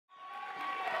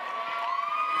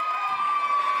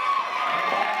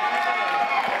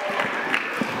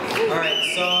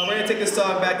song. We're gonna take this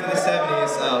song back to the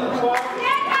 70s.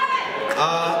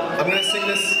 I'm gonna sing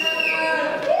this.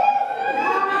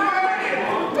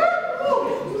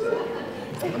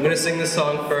 I'm gonna sing this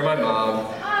song for my mom.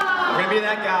 I'm gonna be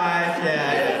that guy.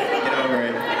 Yeah, get over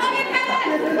it.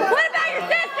 What about your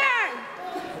sister?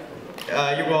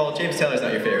 Well, James Taylor's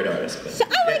not your favorite artist, but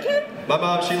like him. my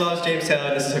mom, she loves James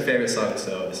Taylor. This is her favorite song,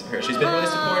 so this is her. She's been really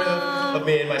supportive of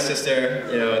me and my sister,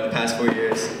 you know, in the past 4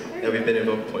 years that we've been in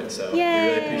Vocal Point, so we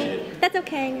really appreciate it. That's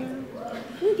okay.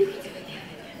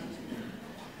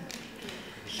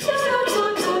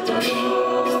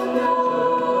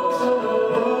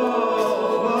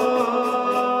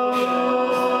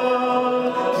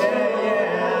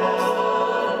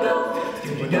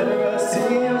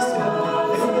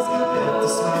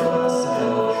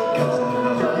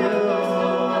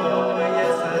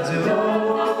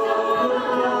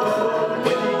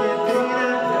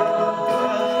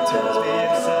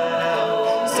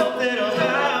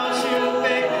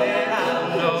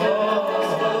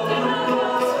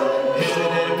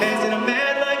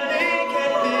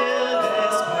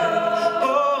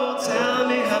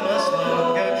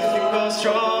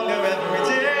 Stronger every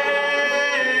day.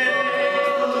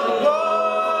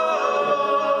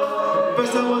 Whoa.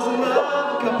 First I was in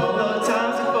love a couple of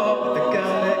times before with the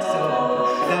girl next door.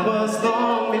 That was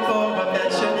long before I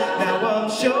met you. Now I'm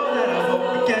sure that I won't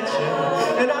forget you.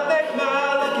 And I thank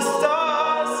my lucky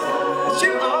stars that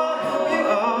you are who you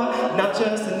are. Not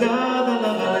just another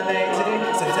lovely lady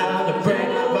sent down to break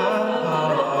my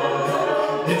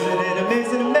heart. Isn't it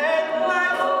amazing to me?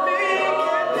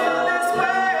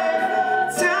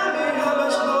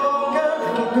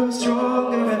 Grow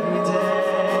stronger every day.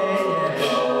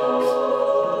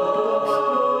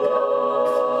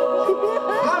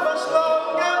 How much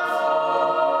longer?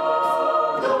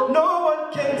 No one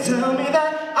can tell me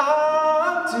that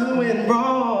I'm doing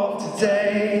wrong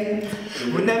today.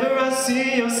 Whenever I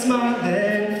see your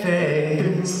smiling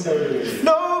face,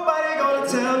 nobody gonna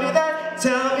tell me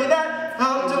that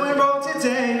I'm doing wrong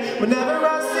today. Whenever I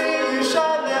see you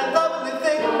shine that lovely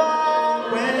thing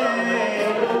my way.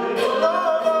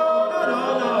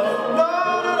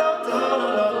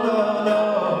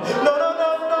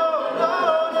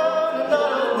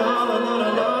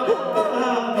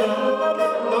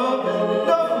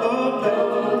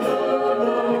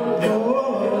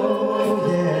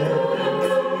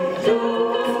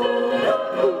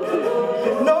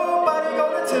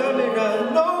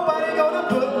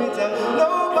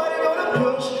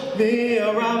 Me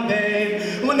around me.